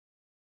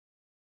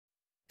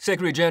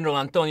Secretary-General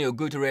Antonio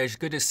Guterres,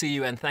 good to see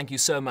you and thank you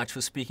so much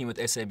for speaking with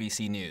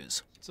SABC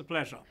News. It's a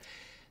pleasure.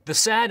 The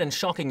sad and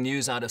shocking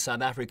news out of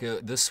South Africa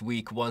this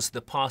week was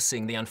the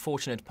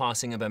unfortunate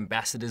passing of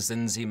Ambassador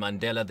Zinzi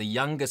Mandela, the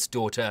youngest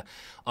daughter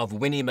of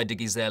Winnie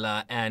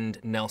Madikizela and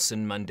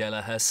Nelson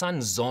Mandela. Her son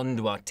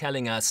Zondwa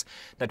telling us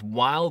that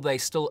while they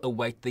still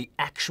await the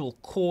actual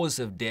cause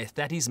of death,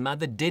 that his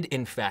mother did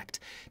in fact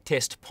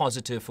test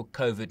positive for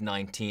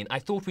COVID-19. I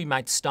thought we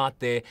might start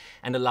there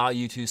and allow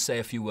you to say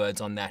a few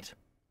words on that.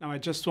 Now, I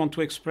just want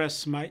to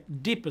express my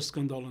deepest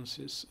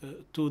condolences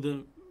to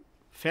the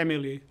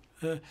family,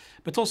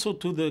 but also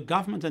to the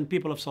government and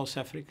people of South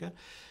Africa.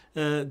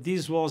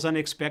 This was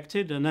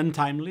unexpected and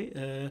untimely,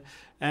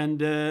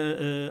 and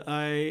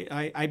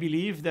I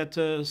believe that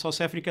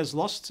South Africa has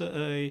lost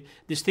a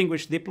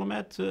distinguished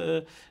diplomat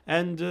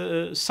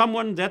and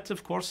someone that,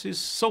 of course, is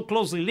so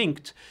closely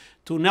linked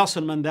to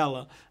Nelson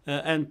Mandela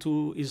and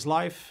to his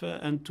life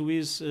and to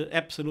his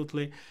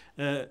absolutely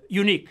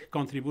unique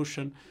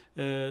contribution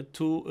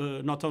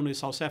to not only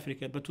South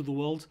Africa but to the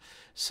world.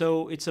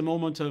 So it's a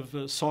moment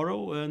of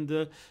sorrow,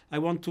 and I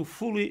want to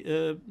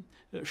fully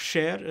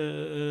share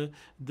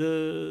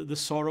the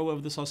sorrow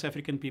of the South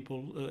African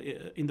people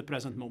in the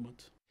present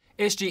moment.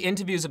 SG,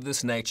 interviews of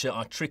this nature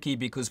are tricky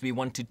because we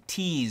want to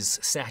tease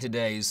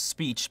Saturday's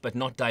speech but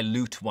not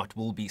dilute what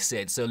will be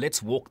said. So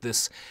let's walk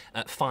this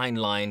fine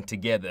line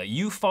together.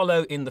 You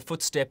follow in the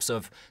footsteps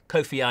of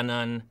Kofi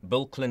Annan,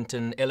 Bill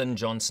Clinton, Ellen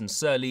Johnson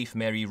Sirleaf,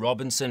 Mary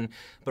Robinson,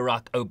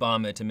 Barack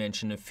Obama, to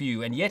mention a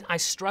few. And yet I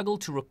struggle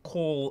to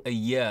recall a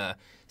year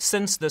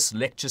since this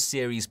lecture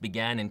series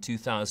began in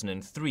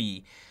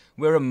 2003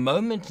 where a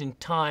moment in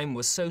time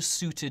was so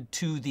suited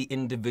to the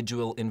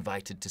individual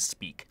invited to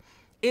speak.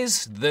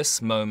 Is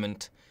this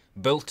moment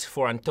built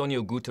for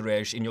Antonio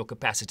Guterres in your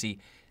capacity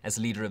as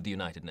leader of the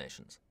United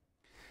Nations?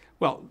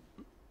 Well,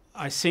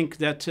 I think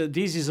that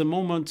this is a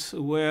moment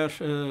where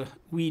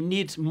we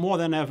need more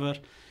than ever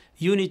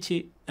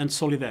unity and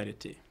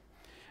solidarity.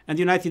 And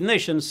the United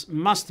Nations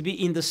must be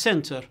in the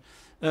center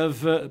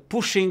of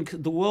pushing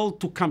the world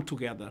to come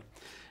together.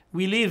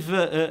 We live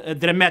a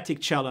dramatic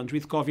challenge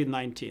with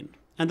COVID-19.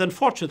 And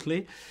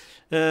unfortunately,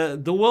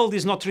 the world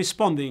is not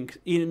responding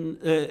in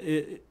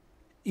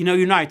a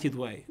united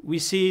way. We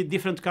see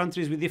different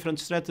countries with different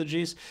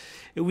strategies.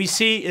 We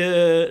see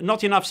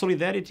not enough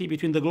solidarity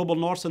between the global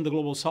north and the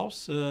global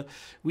south.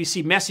 We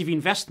see massive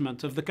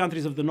investment of the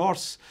countries of the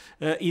north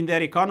in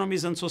their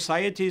economies and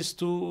societies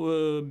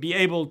to be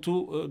able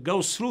to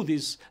go through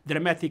this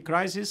dramatic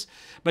crisis.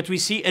 But we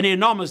see an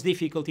enormous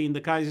difficulty in the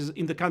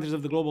countries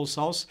of the global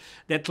south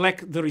that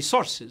lack the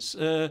resources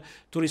to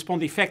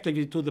respond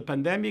effectively to the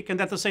pandemic, and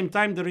at the same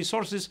time the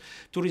resources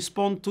to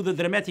respond to the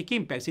dramatic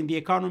impacts in the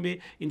economy,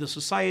 in the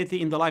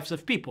society, in the lives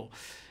of people.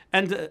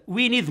 And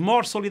we need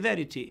more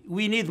solidarity,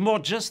 we need more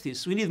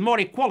justice, we need more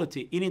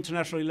equality in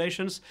international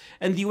relations,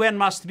 and the UN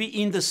must be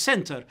in the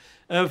center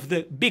of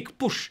the big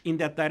push in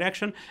that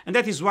direction. And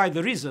that is why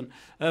the reason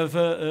of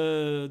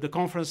the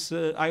conference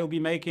I will be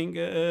making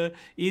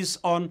is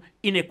on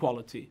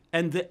inequality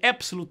and the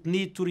absolute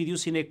need to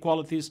reduce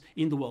inequalities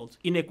in the world.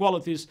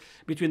 Inequalities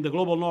between the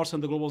global north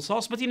and the global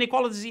south, but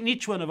inequalities in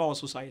each one of our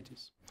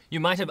societies. You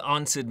might have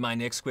answered my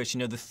next question.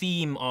 You know, the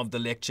theme of the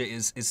lecture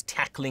is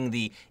tackling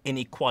the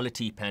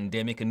inequality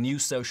pandemic, a new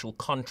social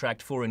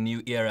contract for a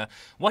new era.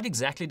 What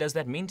exactly does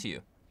that mean to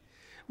you?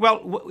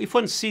 Well, if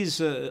one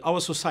sees our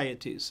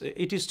societies,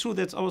 it is true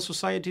that our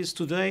societies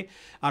today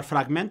are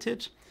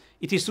fragmented.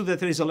 It is true that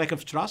there is a lack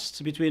of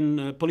trust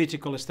between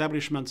political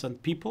establishments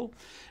and people.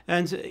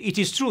 And it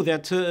is true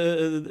that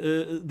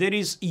there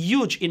is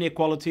huge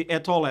inequality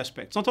at all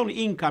aspects, not only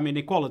income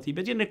inequality,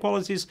 but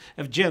inequalities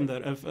of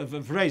gender,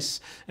 of race,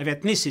 of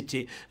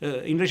ethnicity,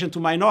 in relation to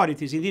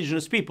minorities,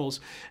 indigenous peoples,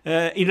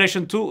 in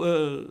relation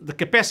to the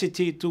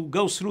capacity to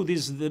go through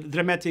this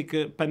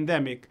dramatic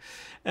pandemic.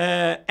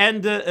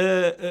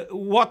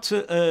 What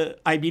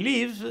I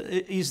believe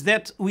is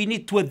that we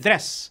need to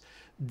address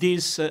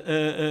this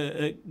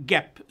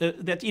gap,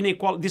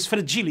 this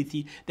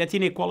fragility that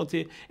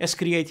inequality has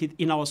created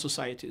in our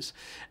societies.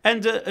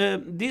 And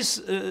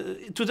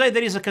today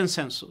there is a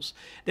consensus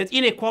that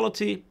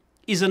inequality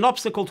is an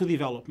obstacle to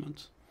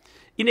development.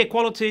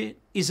 Inequality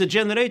is a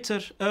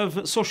generator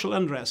of social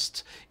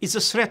unrest, is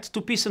a threat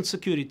to peace and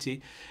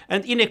security,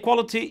 and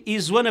inequality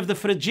is one of the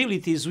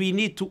fragilities we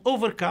need to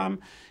overcome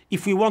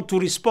if we want to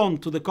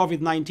respond to the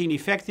COVID-19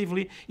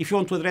 effectively, if we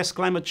want to address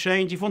climate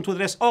change, if we want to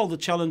address all the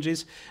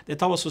challenges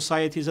that our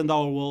societies and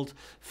our world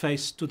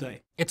face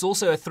today. It's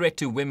also a threat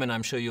to women,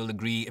 I'm sure you'll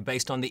agree,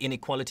 based on the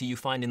inequality you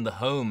find in the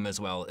home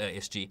as well,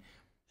 SG.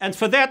 And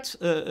for that,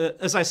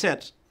 as I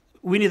said,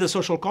 we need a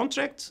social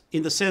contract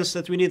in the sense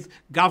that we need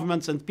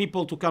governments and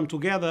people to come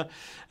together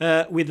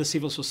with the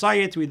civil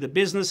society, with the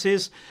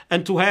businesses,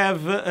 and to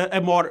have a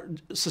more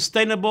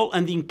sustainable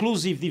and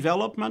inclusive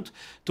development,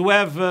 to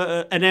have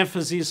an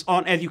emphasis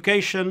on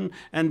education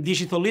and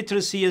digital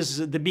literacy as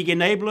the big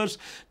enablers,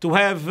 to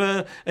have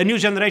a new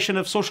generation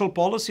of social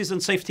policies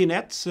and safety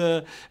nets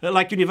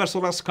like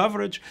universal health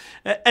coverage,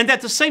 and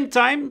at the same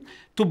time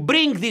to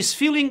bring this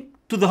feeling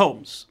to the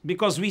homes,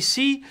 because we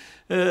see,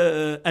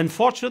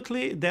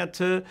 unfortunately, that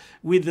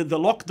with the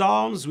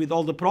lockdowns, with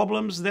all the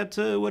problems that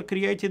were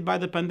created by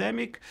the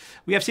pandemic,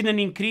 we have seen an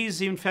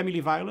increase in family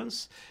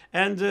violence.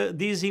 And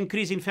this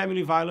increase in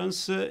family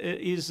violence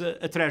is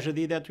a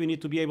tragedy that we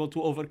need to be able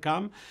to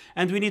overcome.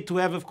 And we need to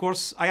have, of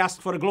course, I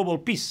ask for a global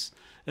peace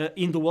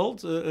in the world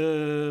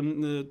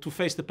to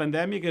face the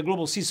pandemic, a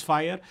global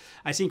ceasefire.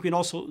 I think we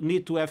also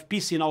need to have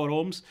peace in our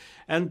homes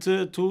and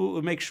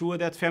to make sure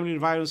that family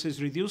violence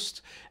is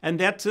reduced and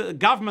that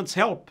governments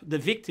help the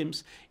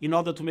victims in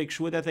order to make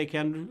sure that they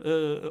can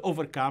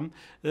overcome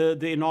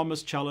the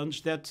enormous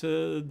challenge that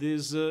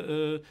this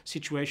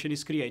situation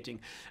is creating.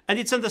 And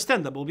it's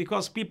understandable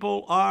because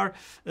people are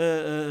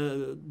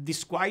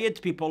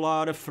disquiet, people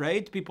are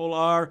afraid, people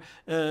are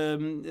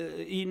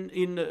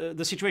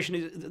the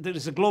situation there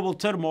is a global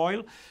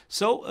turmoil,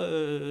 so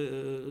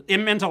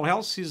mental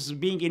health is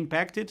being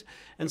impacted,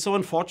 and so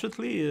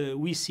unfortunately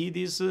we see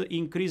this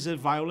increase of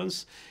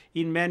violence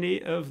in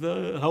many of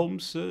the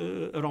homes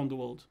around the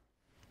world.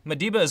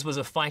 Madiba's was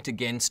a fight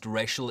against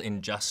racial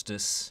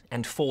injustice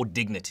and for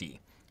dignity,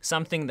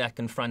 something that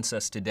confronts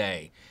us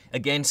today,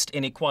 against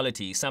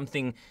inequality,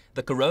 something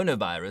the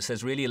coronavirus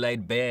has really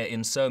laid bare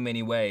in so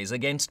many ways,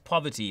 against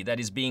poverty that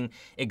is being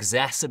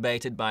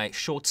exacerbated by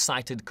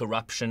short-sighted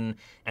corruption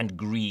and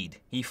greed.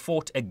 He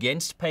fought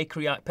against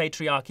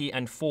patriarchy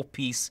and for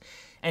peace,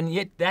 and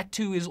yet that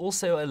too is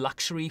also a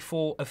luxury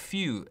for a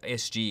few,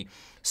 SG.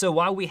 So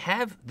while we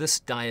have this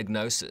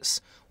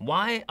diagnosis,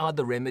 why are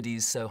the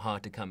remedies so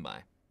hard to come by?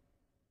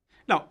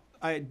 Now,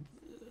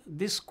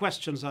 these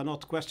questions are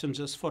not questions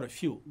just for a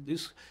few.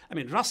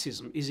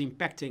 Racism is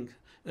impacting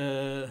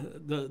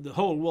the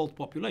whole world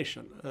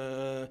population.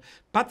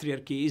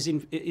 Patriarchy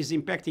is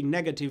impacting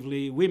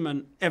negatively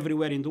women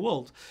everywhere in the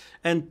world.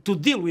 And to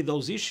deal with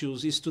those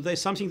issues is today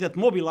something that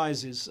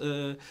mobilizes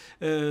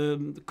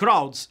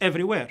crowds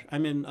everywhere.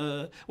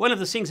 One of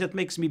the things that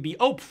makes me be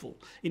hopeful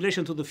in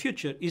relation to the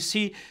future is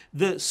see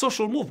the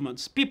social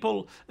movements,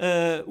 people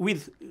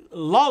with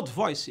loud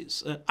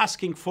voices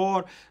asking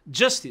for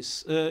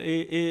justice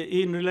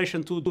in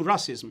relation to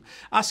racism,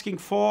 asking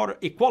for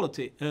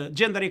equality,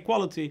 gender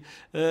equality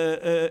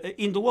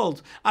in the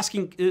world,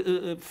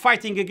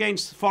 fighting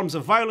against forms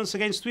of violence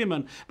against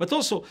women, but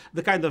also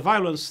the kind of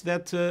violence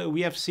that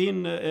we have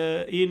seen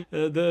in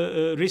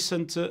the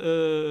recent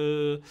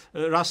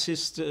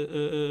racist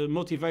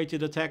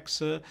motivated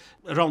attacks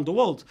around the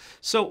world.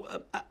 So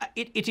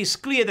it is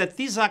clear that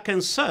these are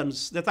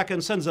concerns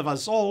of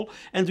us all,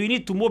 and we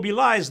need to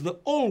mobilize the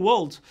whole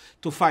world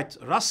to fight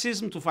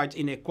racism, to fight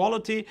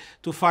inequality,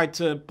 to fight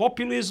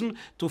populism,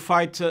 to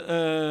fight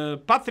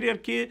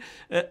patriarchy,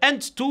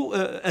 and to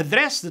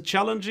address the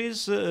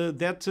challenges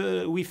that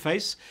we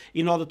face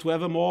in order to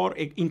have a more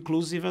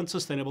inclusive and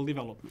sustainable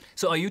development.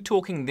 So are you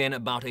talking then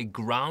about a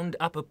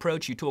ground-up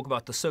approach? You talk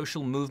about the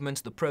social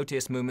movements, the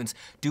protest movements.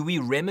 Do we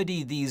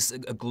remedy these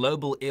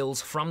global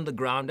ills from the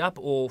ground up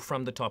or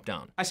from the top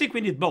down? I think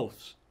we need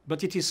both.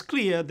 But it is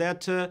clear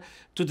that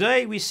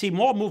today we see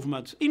more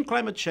movement in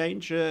climate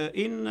change,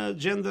 in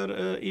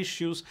gender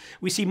issues.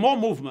 We see more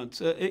movement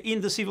in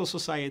the civil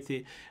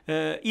society,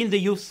 in the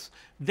youth,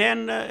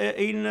 than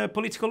in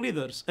political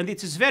leaders. And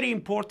it is very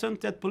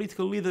important that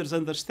political leaders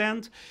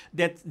understand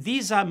that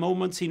these are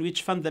moments in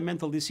which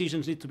fundamental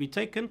decisions need to be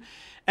taken.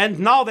 And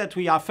now that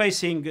we are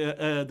facing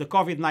the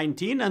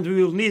COVID-19 and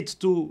we will need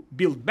to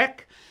build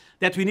back,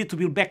 that we need to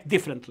build back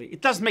differently.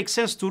 It doesn't make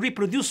sense to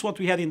reproduce what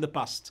we had in the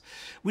past.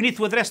 We need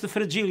to address the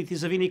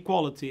fragilities of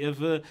inequality,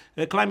 of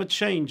climate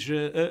change,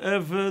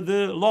 of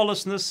the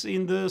lawlessness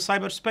in the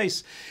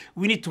cyberspace.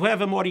 We need to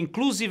have a more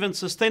inclusive and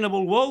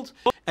sustainable world,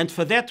 and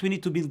for that we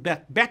need to build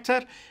back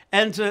better.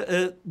 And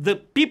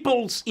the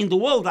peoples in the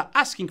world are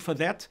asking for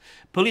that.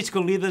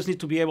 Political leaders need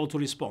to be able to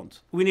respond.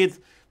 We need,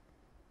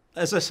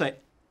 as I say,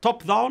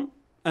 top-down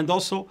and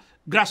also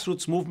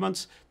grassroots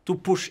movements to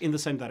push in the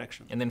same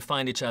direction. And then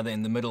find each other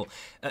in the middle.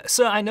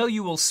 Sir, I know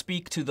you will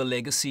speak to the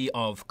legacy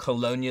of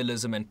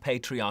colonialism and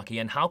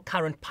patriarchy and how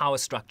current power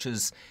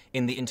structures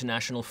in the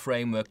international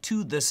framework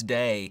to this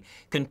day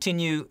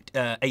continue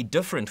a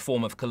different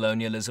form of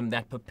colonialism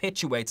that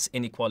perpetuates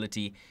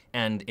inequality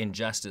and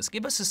injustice.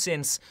 Give us a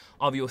sense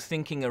of your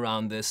thinking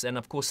around this, and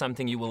of course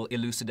something you will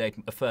elucidate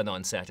further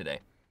on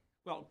Saturday.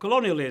 Well,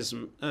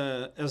 colonialism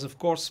has, of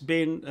course,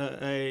 been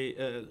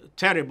a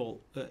terrible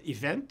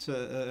event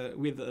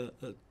with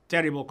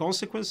terrible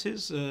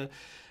consequences.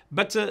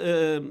 But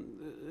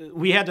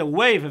we had a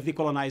wave of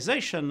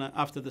decolonization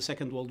after the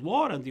Second World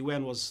War, and the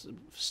UN was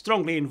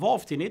strongly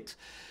involved in it.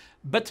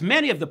 But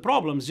many of the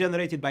problems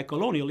generated by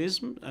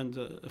colonialism, and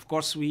of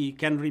course we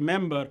can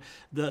remember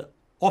the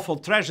awful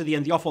tragedy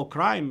and the awful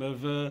crime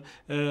of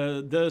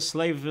the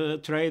slave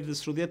trade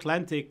through the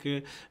Atlantic.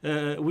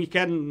 We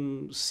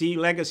can see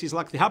legacies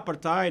like the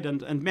apartheid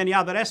and many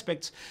other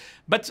aspects.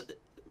 But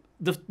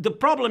the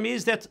problem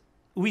is that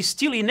we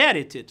still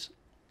inherited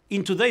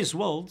in today's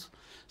world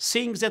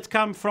things that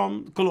come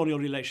from colonial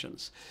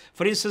relations.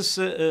 For instance,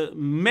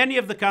 many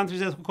of the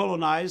countries that were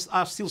colonized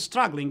are still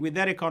struggling with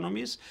their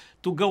economies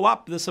to go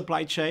up the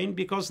supply chain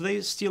because they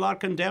still are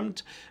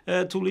condemned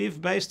to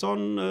live based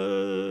on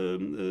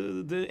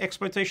the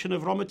exploitation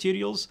of raw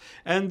materials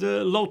and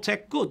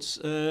low-tech goods.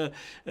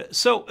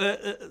 So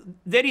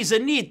there is a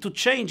need to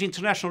change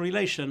international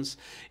relations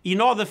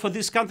in order for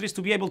these countries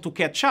to be able to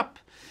catch up.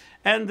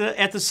 And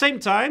at the same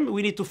time,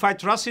 we need to fight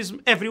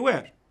racism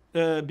everywhere.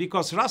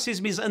 Because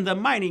racism is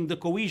undermining the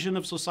cohesion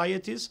of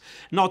societies,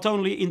 not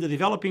only in the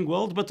developing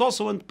world, but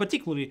also and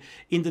particularly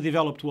in the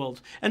developed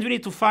world. And we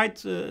need to fight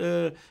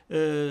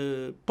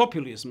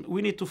populism.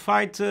 We need to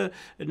fight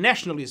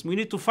nationalism. We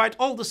need to fight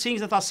all the things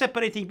that are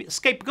separating,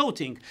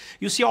 scapegoating.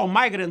 You see how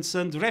migrants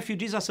and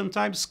refugees are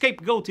sometimes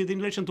scapegoated in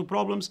relation to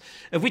problems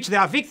of which they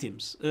are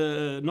victims,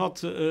 not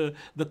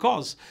the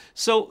cause.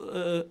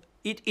 So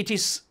it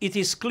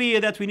is clear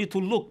that we need to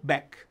look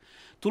back,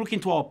 to look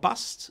into our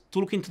past, to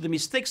look into the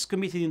mistakes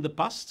committed in the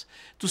past,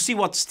 to see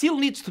what still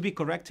needs to be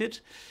corrected,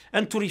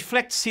 and to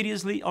reflect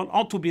seriously on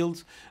how to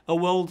build a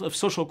world of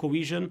social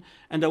cohesion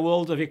and a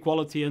world of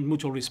equality and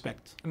mutual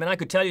respect. I mean, I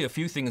could tell you a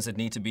few things that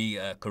need to be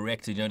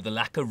corrected. You know, the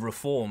lack of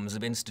reforms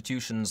of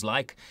institutions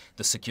like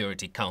the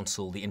Security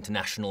Council, the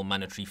International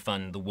Monetary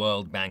Fund, the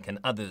World Bank, and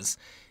others.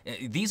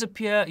 These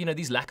appear, you know,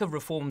 these lack of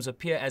reforms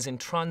appear as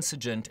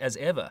intransigent as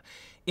ever.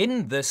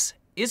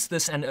 Is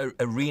this an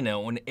arena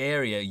or an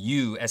area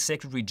you, as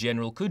Secretary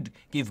General, could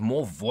give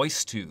more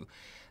voice to?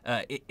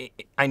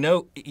 I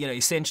know, you know,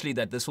 essentially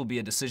that this will be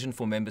a decision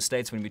for member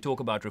states when we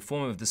talk about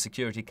reform of the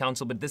Security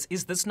Council, but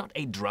is this not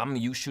a drum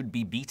you should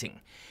be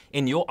beating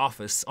in your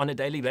office on a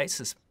daily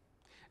basis?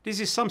 This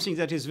is something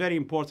that is very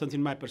important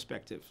in my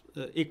perspective.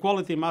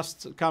 Equality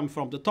must come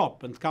from the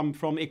top and come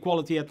from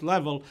equality at the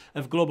level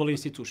of global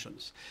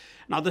institutions.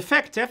 Now, the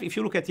fact that, if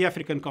you look at the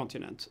African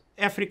continent,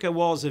 Africa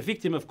was a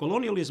victim of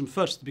colonialism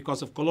first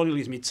because of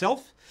colonialism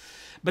itself,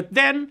 but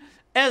then,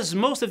 as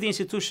most of the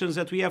institutions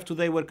that we have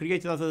today were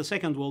created after the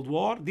Second World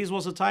War, this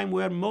was a time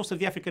where most of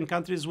the African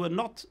countries were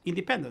not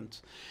independent.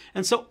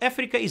 And so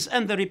Africa is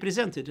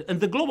underrepresented, and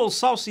the Global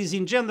South is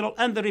in general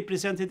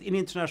underrepresented in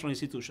international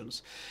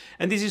institutions.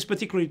 And this is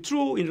particularly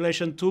true in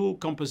relation to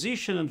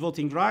composition and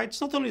voting rights,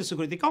 not only in the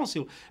Security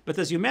Council, but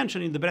as you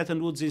mentioned, in the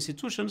Bretton Woods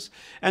institutions.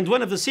 And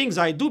one of the things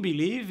I do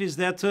believe is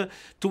that to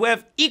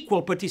have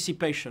equal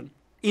participation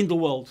in the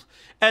world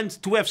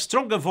and to have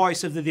stronger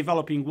voice of the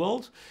developing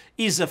world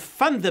is a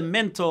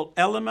fundamental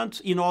element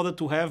in order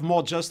to have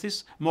more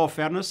justice, more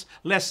fairness,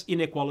 less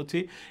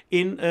inequality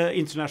in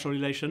international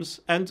relations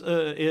and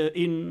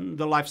in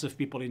the lives of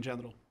people in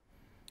general.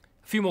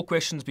 A few more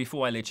questions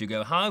before I let you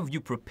go. How have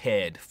you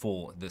prepared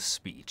for this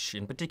speech?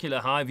 In particular,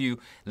 how have you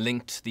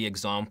linked the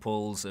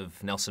examples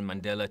of Nelson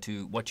Mandela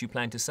to what you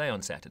plan to say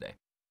on Saturday?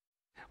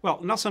 Well,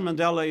 Nelson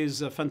Mandela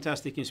is a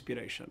fantastic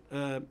inspiration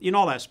in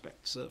all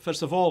aspects.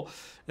 First of all,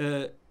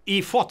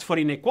 he fought for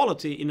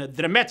inequality in a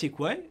dramatic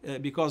way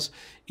because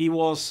he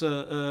was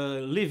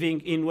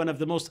living in one of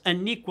the most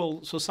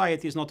unequal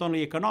societies, not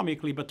only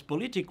economically, but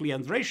politically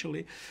and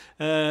racially.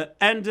 It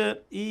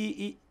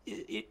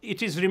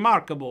is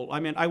remarkable. I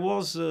mean, I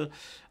was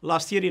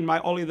last year in my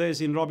holidays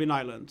in Robben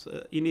Island,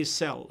 in his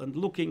cell, and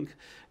looking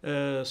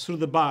through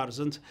the bars,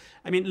 and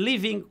I mean,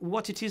 living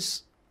what it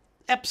is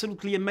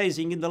absolutely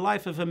amazing in the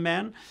life of a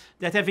man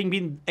that, having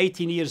been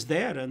 18 years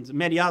there and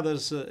many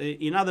others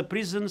in other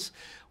prisons,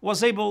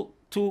 was able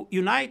to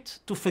unite,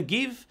 to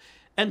forgive,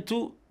 and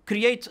to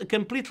create a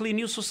completely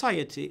new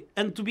society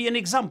and to be an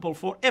example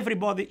for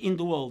everybody in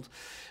the world.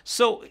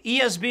 So he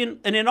has been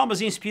an enormous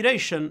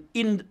inspiration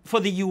for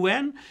the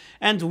UN,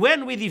 and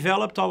when we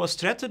developed our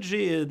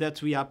strategy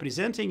that we are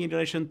presenting in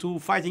relation to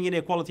fighting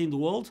inequality in the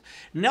world,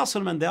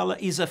 Nelson Mandela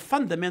is a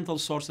fundamental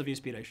source of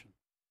inspiration.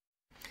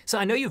 So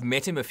I know you've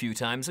met him a few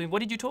times. I mean, what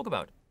did you talk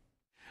about?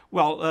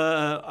 Well,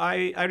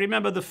 I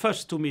remember the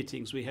first two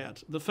meetings we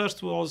had. The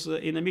first was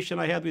in a mission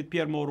I had with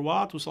Pierre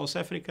Mauroy to South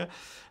Africa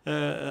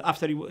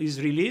after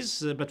his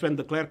release, but when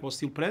de Klerk was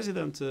still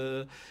president.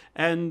 We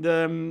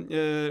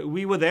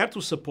were there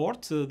to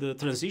support the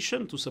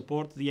transition, to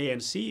support the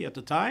ANC at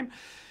the time.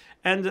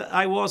 And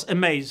I was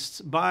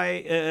amazed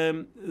by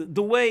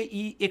the way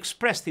he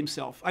expressed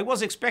himself. I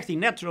was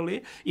expecting,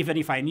 naturally, even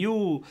if I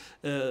knew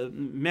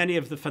many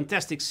of the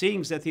fantastic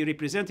things that he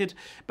represented,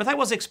 but I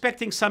was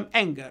expecting some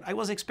anger. I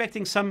was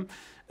expecting some,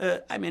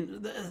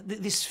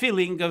 this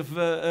feeling of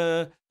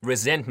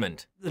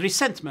resentment.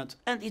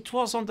 And it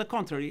was, on the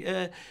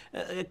contrary,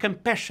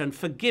 compassion,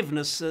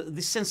 forgiveness,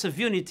 this sense of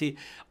unity.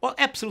 Well,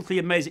 absolutely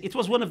amazing. It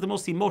was one of the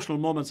most emotional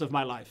moments of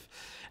my life.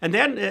 And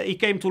then he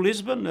came to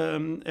Lisbon.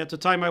 At the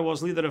time I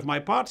was leader of my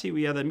party.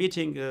 We had a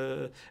meeting,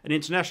 an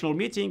international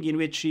meeting, in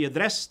which he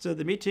addressed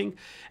the meeting.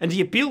 And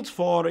he appealed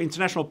for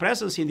international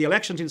presence in the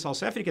elections in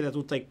South Africa that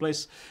would take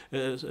place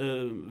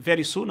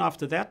very soon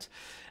after that.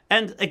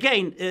 And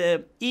again,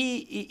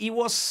 he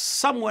was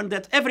someone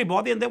that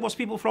everybody, and there was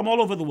people from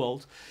all over the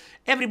world,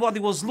 everybody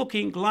was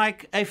looking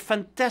like a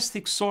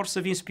fantastic source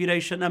of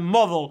inspiration, a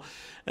model.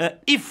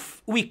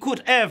 If we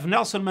could have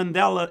Nelson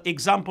Mandela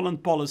example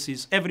and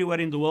policies everywhere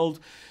in the world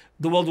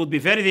would be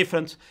very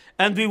different,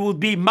 and we would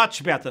be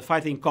much better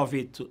fighting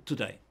COVID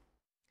today.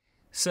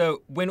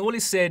 So when all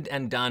is said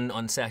and done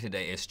on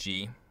Saturday,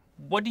 SG,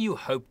 what do you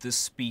hope this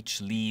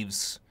speech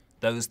leaves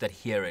those that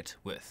hear it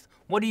with?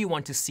 What do you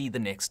want to see the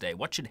next day?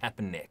 What should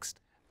happen next?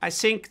 I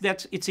think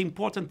that it's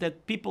important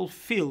that people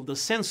feel the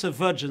sense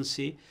of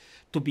urgency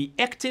to be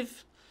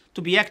active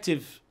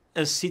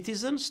as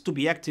citizens, to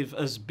be active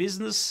as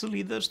business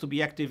leaders, to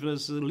be active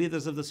as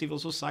leaders of the civil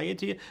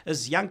society,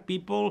 as young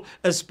people,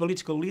 as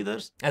political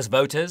leaders. As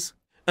voters?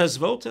 As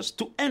voters,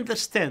 to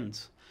understand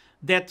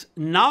that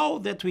now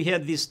that we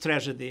had this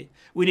tragedy,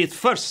 we need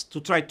first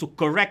to try to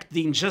correct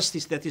the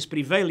injustice that is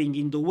prevailing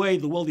in the way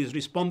the world is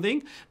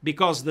responding,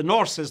 because the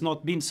North has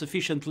not been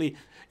sufficiently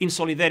in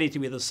solidarity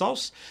with the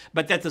South,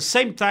 but at the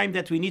same time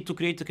that we need to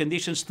create the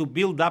conditions to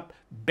build up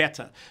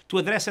better, to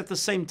address at the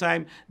same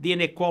time the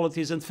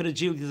inequalities and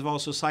fragilities of our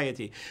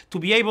society, to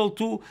be able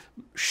to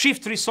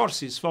shift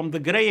resources from the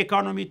grey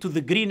economy to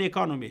the green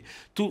economy,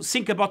 to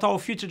think about our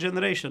future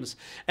generations,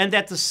 and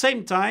at the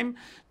same time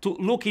to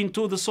look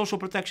into the social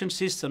protection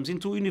systems,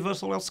 into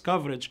universal health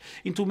coverage,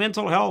 into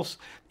mental health,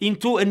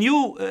 into a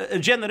new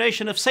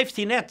generation of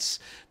safety nets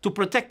to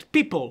protect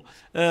people,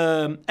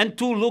 and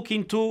to look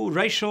into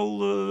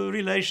racial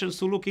relations,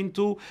 to look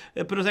into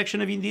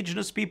protection of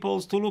indigenous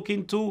peoples, to look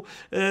into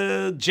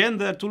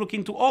gender, to look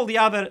into all the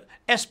other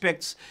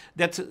aspects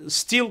that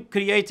still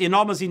create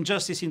enormous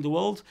injustice in the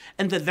world,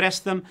 and address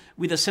them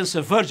with a sense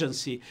of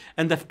urgency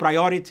and of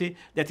priority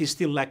that is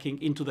still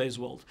lacking in today's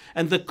world.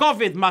 And the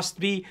COVID must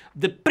be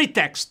the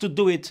pretext to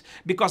do it,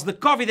 because the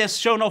COVID has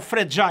shown how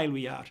fragile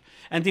we are.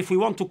 And if we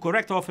want to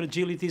correct our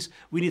fragilities,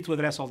 we need to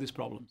address all these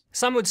problems.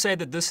 Some would say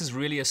that this is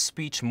really a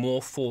speech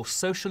more for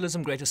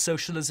socialism, greater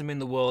socialism in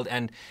the world,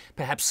 and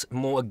perhaps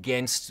more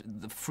against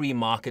the free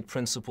market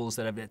principles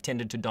that have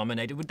tended to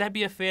dominate it. Would that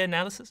be a fair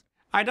analysis?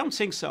 I don't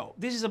think so.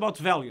 This is about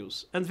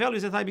values, and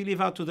values that I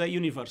believe are today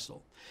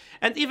universal.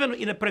 And even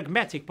in a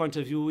pragmatic point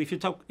of view, if you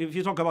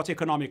talk about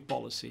economic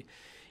policy,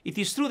 it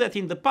is true that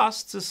in the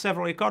past,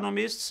 several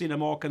economists, in a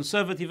more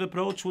conservative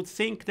approach, would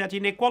think that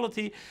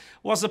inequality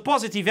was a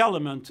positive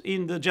element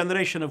in the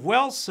generation of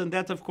wealth, and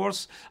that, of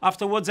course,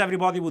 afterwards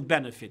everybody would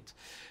benefit.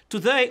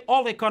 Today,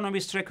 all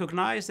economists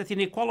recognize that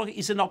inequality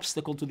is an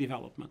obstacle to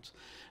development,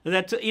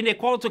 that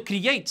inequality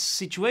creates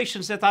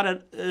situations that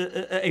are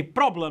a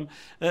problem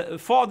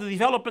for the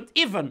development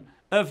even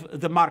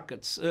of the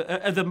markets,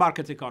 the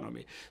market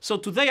economy. So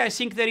today I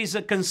think there is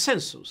a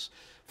consensus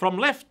from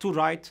left to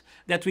right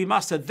that we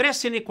must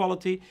address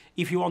inequality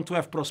if you want to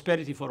have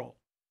prosperity for all.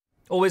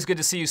 Always good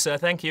to see you, sir.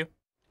 Thank you.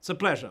 It's a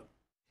pleasure.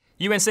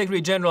 UN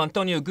Secretary General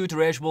Antonio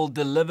Guterres will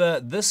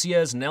deliver this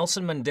year's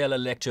Nelson Mandela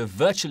Lecture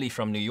virtually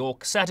from New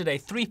York, Saturday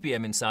 3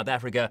 p.m. in South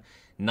Africa,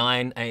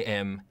 9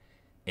 a.m.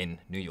 in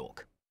New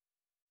York.